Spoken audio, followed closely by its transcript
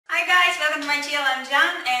welcome to my channel. I'm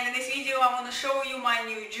Jan, and in this video I want to show you my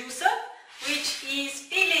new juicer, which is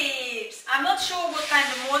Philips. I'm not sure what kind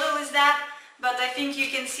of model is that, but I think you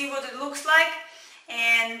can see what it looks like.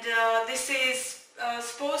 And this is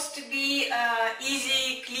supposed to be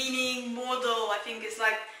easy cleaning model. I think it's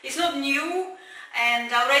not new,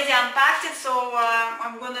 and I already unpacked it, so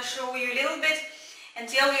I'm gonna show you a little bit and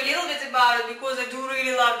tell you a little bit about it, because I do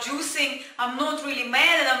really love juicing. I'm not really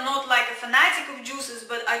mad and I'm not like a fanatic of juices,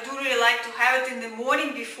 but I do really like to have it in the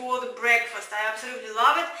morning before the breakfast. I absolutely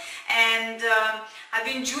love it, and I've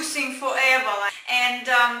been juicing forever. And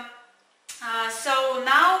so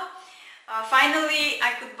now finally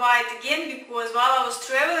I could buy it again, because while I was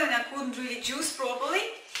traveling I couldn't really juice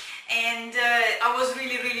properly, and I was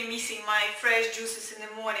really missing my fresh juices in the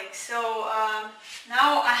morning. So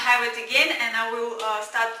now I have it again, and I will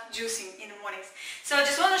start juicing in the mornings. So I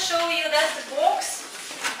just want to show you, that's the box.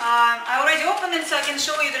 I already opened it, so I can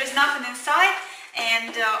show you there is nothing inside.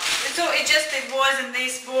 And so it was in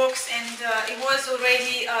this box, and it was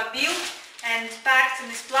already built and packed in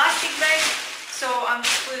this plastic bag. So I'm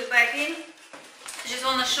just put it back in. I just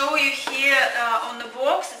want to show you here on the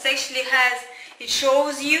box. It actually it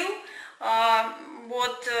shows you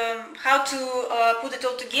how to put it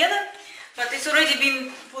all together, but it's already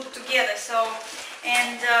been put together. So,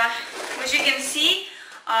 and as you can see,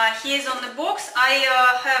 here's on the box. I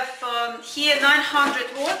have here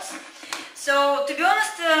 900 watts. So to be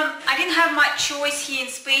honest, I didn't have much choice here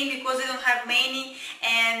in Spain, because they don't have many,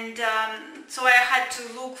 and so I had to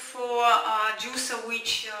look for a juicer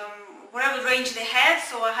which whatever range they had.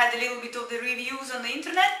 So I had a little bit of the reviews on the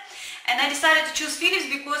internet, and I decided to choose Philips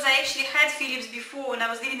because I actually had Philips before. When I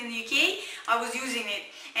was living in the UK, I was using it,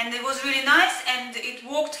 and it was really nice, and it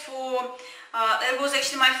worked for it was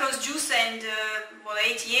actually my first juicer, and well,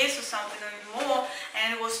 8 years or something, or even more,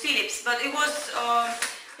 and it was Philips. But it was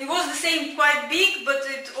the same, quite big, but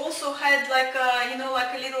it also had like a,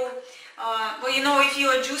 like a little well, if you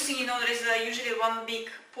are juicing, there is usually one big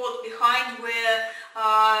pot behind where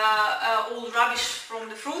all rubbish from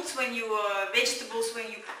the fruits, when you vegetables,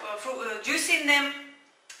 when you juicing them,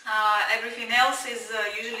 everything else is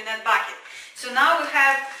usually in that bucket. So now we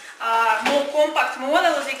have more compact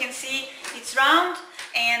model. As you can see, it's round,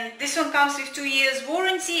 and this one comes with 2 years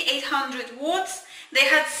warranty, 800 watts. They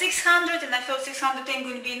had 600, and I felt 600 ain't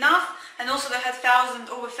going to be enough. And also they had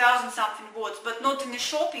over 1,000 something watts, but not in the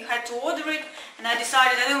shop. You had to order it, and I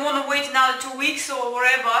decided I didn't want to wait another 2 weeks or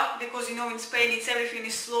whatever, because in Spain everything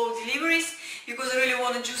is slow deliveries, because I really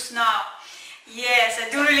want to juice now. Yes, I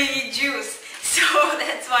do really need juice, so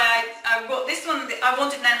that's why I got this one. I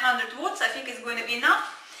wanted 900 watts. I think it's going to be enough.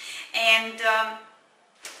 And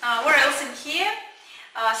what else in here?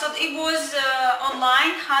 So it was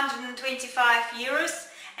online 125 euros,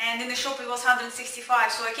 and in the shop it was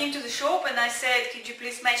 165. So I came to the shop and I said, could you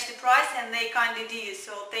please match the price, and they kindly did.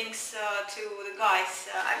 So thanks to the guys.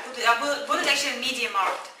 I put it actually in medium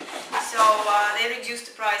art, so they reduced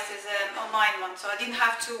the price as an online one, so I didn't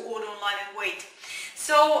have to order online and wait.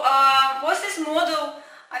 So what's this model?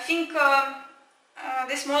 I think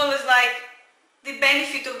this model is like the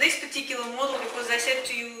benefit of this particular model, because I said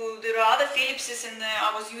to you there are other Philipses, and I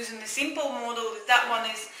was using the simple model. That one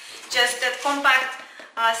is just that compact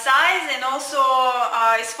size, and also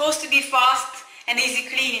it's supposed to be fast and easy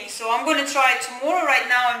cleaning. So I'm going to try it tomorrow. Right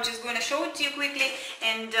now I'm just going to show it to you quickly,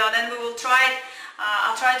 and then we will try it.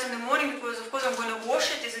 I'll try it in the morning, because of course I'm going to wash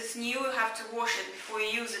it. As it's new, you have to wash it before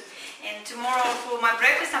you use it. And tomorrow for my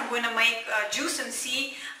breakfast I'm going to make juice and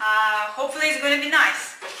see. Hopefully it's going to be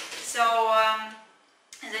nice. So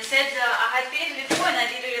as I said, I had Philips before, and I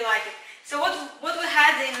did really like it. So what we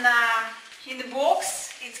had in the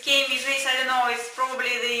box, it came with this. I don't know, it's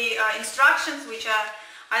probably the instructions, which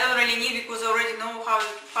I don't really need, because I already know how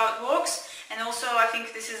it works. And also I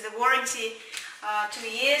think this is the warranty, 2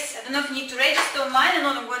 years. I don't know if you need to register online or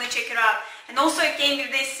not. I'm going to check it out. And also it came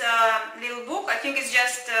with this little book. I think it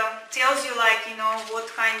just tells you, like, what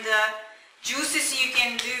kind of juices you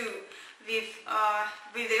can do with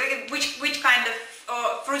which kind of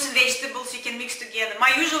fruits and vegetables you can mix together.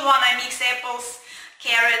 My usual one, I mix apples,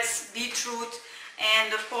 carrots, beetroot,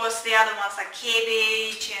 and of course the other ones like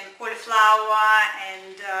cabbage and cauliflower,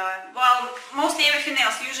 and well, mostly everything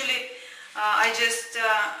else. Usually I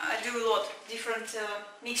do a lot of different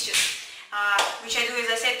mixtures, which I do, as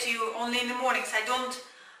I said to you, only in the mornings. I don't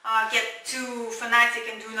get too fanatic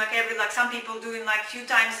and do like some people doing like few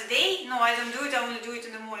times a day. No, I don't do it. I only do it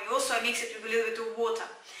in the morning. Also I mix it with a little bit of water.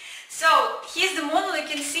 So here's the model. You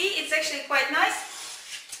can see it's actually quite nice,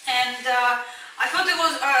 and I thought it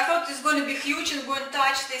was going to be huge and going to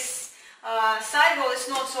touch this sidewall is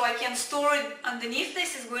not, so I can store it underneath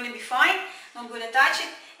this. It's going to be fine. Not going to touch it.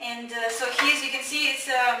 And so here, as you can see, it's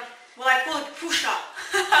well, I call it push up.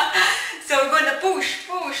 So we're going to push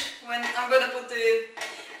when I'm going to put the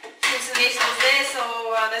fruits and vegetables there. So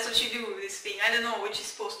that's what you do with this thing. I don't know what you're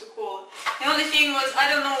supposed to call it. The only thing was, I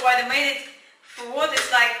don't know why they made it. For what? It's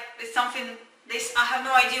like it's something. This I have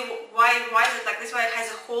no idea why is it like this. Why it has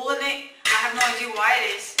a hole in it. I have no idea why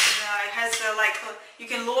it is. It has like you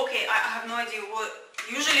can lock it. I have no idea what.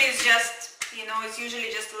 Usually it's just, you know, it's usually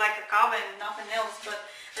just like a cover and nothing else. But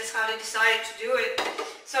that's how they decided to do it.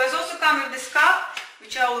 So it's also come with this cup,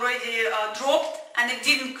 which I already dropped, and it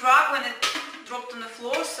didn't crack when it dropped on the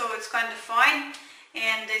floor. So it's kind of fine.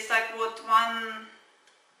 And it's like what 250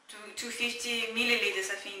 milliliters,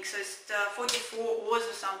 I think. So it's 44 oz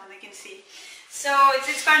or something. You can see. So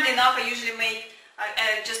it's kind of enough. I usually make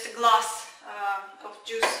just a glass of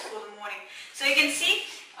juice for the morning. So you can see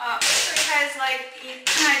also it has like,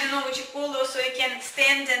 I don't know what you call those, so it can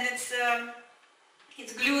stand, and it's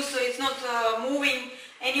glue, so it's not moving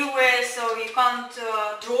anywhere, so you can't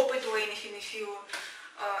drop it or anything if you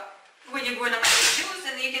when you're going to make the juice.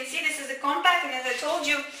 And you can see this is a compact, and as I told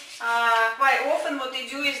you, quite often what they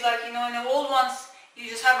do is, like, you know, in the old ones you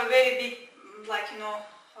just have a very big, like, you know,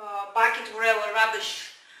 bucket, whatever,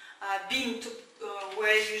 rubbish bin to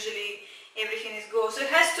where usually everything is go. So it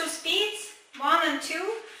has 2 speeds, 1 and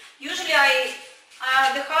 2. Usually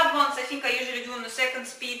the hard ones I think I usually do on the 2nd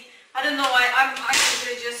speed. I don't know, I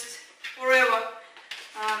usually just wherever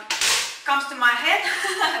comes to my head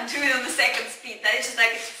I'm doing it on the 2nd speed. That is just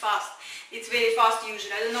like it's fast. It's very fast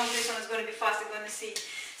usually. I don't know if this one is going to be fast. I'm going to see.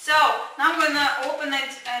 So now I'm going to open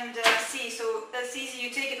it and see. So that's easy. You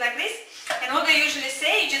take it like this, and what they usually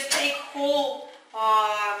say, you just take whole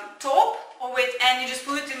top of it and you just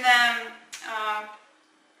put it in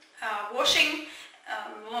washing,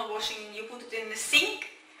 not washing, you put it in the sink,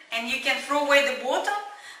 and you can throw away the bottom.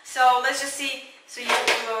 So let's just see. So you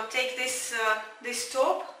take this this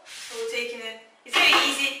top. So we're taking it. It's very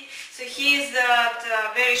easy. So here's that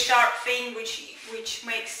very sharp thing which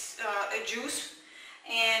makes a juice,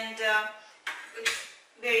 and it's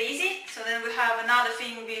very easy. So then we have another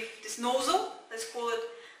thing with this nozzle. Let's call it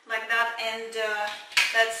like that, and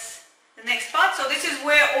that's the next part. So this is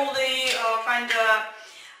where all the kind of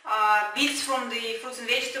bits from the fruits and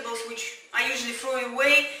vegetables, which I usually throw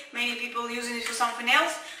away. Many people using it for something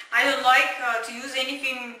else. I don't like to use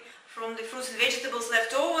anything from the fruits and vegetables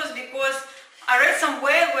leftovers, because I read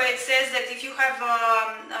somewhere where it says that if you have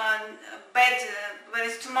when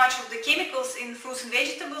it's too much of the chemicals in fruits and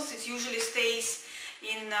vegetables, it usually stays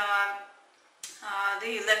in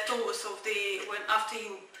the leftovers of after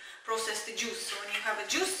you process the juice. So when you have a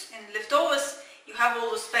juice and leftovers, you have all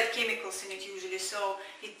those bad chemicals in it usually. So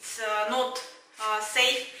it's not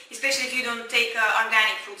safe, especially if you don't take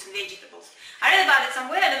organic fruits and vegetables. I read about it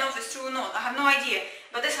somewhere. I don't know if it's true or not. I have no idea,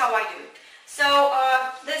 but that's how I do it. So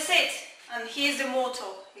that's it. And here's the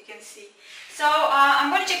motto, you can see. So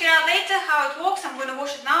I'm going to check it out later how it works. I'm going to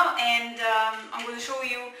wash it now, and I'm going to show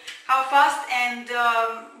you how fast and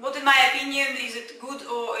what, in my opinion, is it good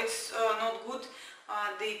or it's not good,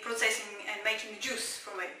 the processing and making the juice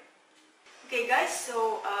from it. Okay guys,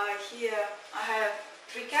 so here I have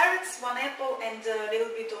 3 carrots, 1 apple and a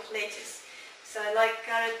little bit of lettuce. So I like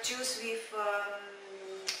carrot juice with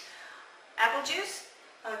apple juice.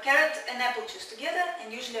 Carrot and apple juice together,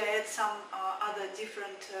 and usually I add some other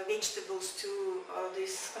different vegetables to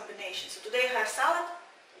this combination. So today I have salad.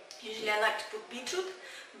 Usually I like to put beetroot,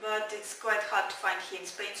 but it's quite hard to find here in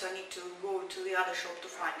Spain, so I need to go to the other shop to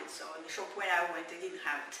find it. So in the shop where I went, they didn't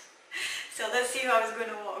have it. So let's see how it's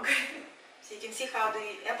going to work. So you can see how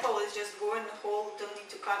the apple is just going whole, don't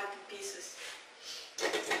need to cut it in pieces.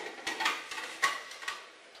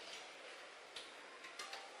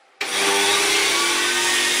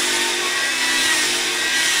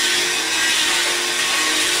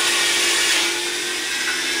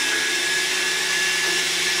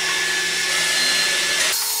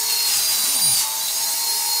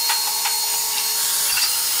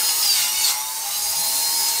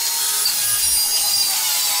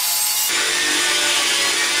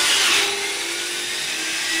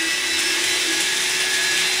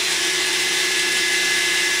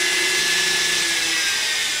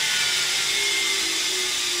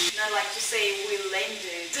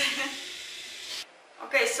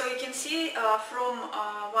 Okay, so you can see from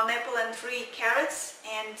 1 apple and 3 carrots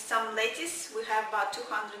and some lettuce, we have about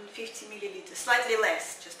 250 milliliters, slightly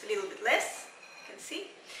less, just a little bit less, you can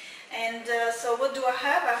see. And so what do I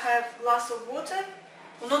have? I have a glass of water,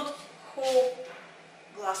 well, not whole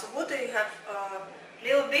glass of water, you have a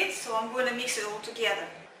little bit, so I'm going to mix it all together.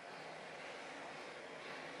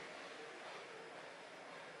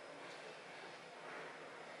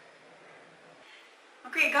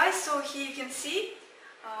 Okay guys, so here you can see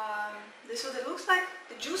this is what it looks like.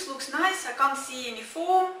 The juice looks nice. I can't see any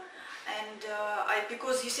foam, and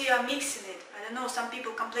because you see I'm mixing it. I don't know, some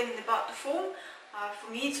people complaining about the foam.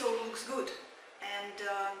 For me it all looks good, and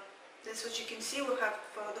that's what you can see. We have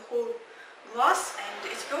the whole glass,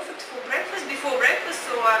 and it's perfect for breakfast, before breakfast.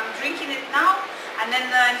 So I'm drinking it now, and then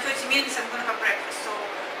in 30 minutes I'm gonna have breakfast. So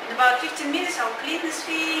in about 15 minutes I'll clean this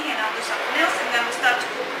thing and I'll do something else, and then we'll start to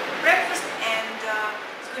cook breakfast, and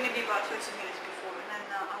it's going to be about 30 minutes before, and then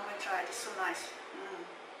I'm going to try it. It's so nice.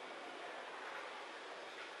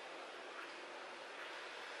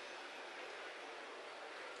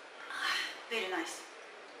 Very nice.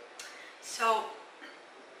 So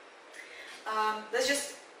let's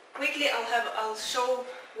just quickly, I'll show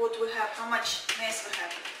what we have, how much mess we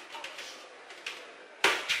have.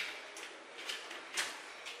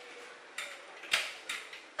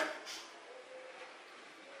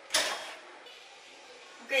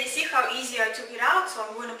 Okay, see how easy I took it out. So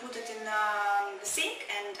I'm going to put it in the sink,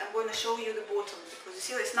 and I'm going to show you the bottom, because you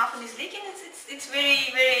see there's nothing is leaking. It's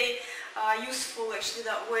very useful actually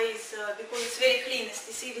that way, because it's very clean. As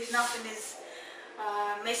you see, there's nothing is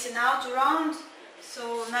messing out around,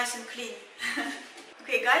 so nice and clean.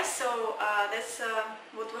 Okay guys, so that's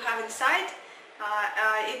what we have inside.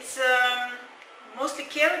 It's mostly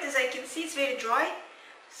carrot, as I can see. It's very dry,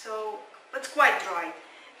 so it's quite dry.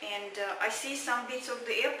 And I see some bits of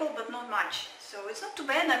the apple, but not much, so it's not too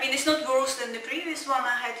bad. I mean, it's not worse than the previous one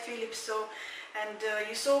I had, Philips. So, and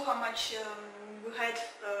you saw how much we had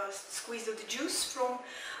squeezed of the juice from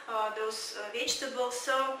those vegetables.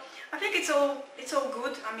 So I think it's all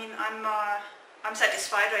good. I mean, I'm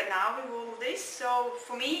satisfied right now with all of this. So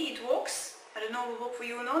for me, it works. I don't know if it will work for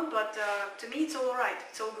you or not, but to me, it's all right.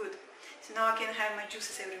 It's all good. So now I can have my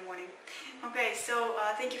juices every morning. Okay, so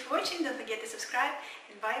thank you for watching. Don't forget to subscribe,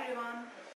 and bye everyone.